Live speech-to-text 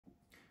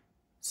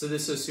So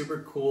this is a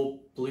super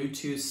cool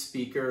Bluetooth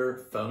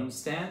speaker phone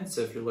stand.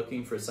 So if you're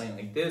looking for something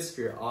like this for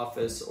your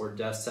office or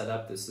desk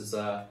setup, this is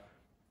a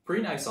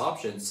pretty nice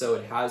option. So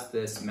it has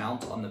this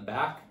mount on the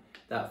back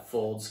that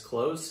folds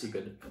closed. So you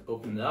could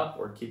open it up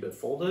or keep it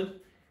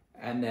folded.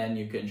 And then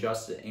you can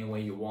adjust it any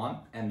way you want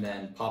and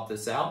then pop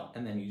this out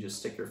and then you just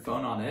stick your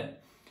phone on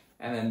it.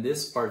 And then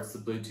this part's the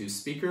Bluetooth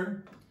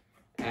speaker.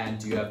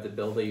 And you have the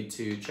ability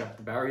to check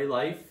the battery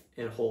life.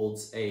 It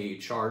holds a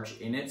charge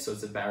in it, so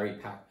it's a battery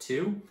pack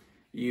 2.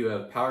 You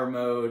have power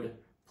mode,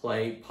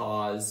 play,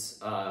 pause,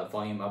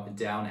 volume up and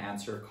down,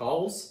 answer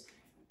calls.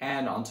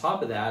 And on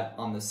top of that,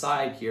 on the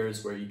side here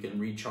is where you can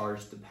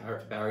recharge the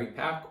battery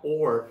pack,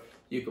 or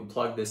you can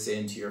plug this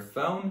into your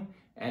phone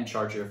and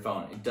charge your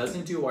phone. It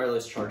doesn't do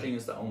wireless charging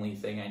is the only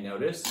thing I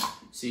noticed.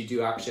 So you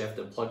do actually have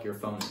to plug your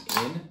phone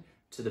in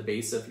to the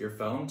base of your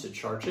phone to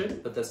charge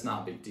it, but that's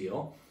not a big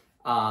deal.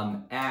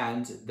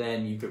 And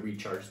then you could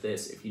recharge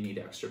this if you need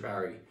extra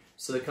battery.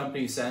 So the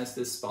company sends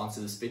this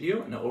sponsor this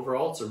video, and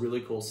overall it's a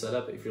really cool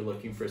setup if you're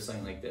looking for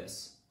something like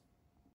this.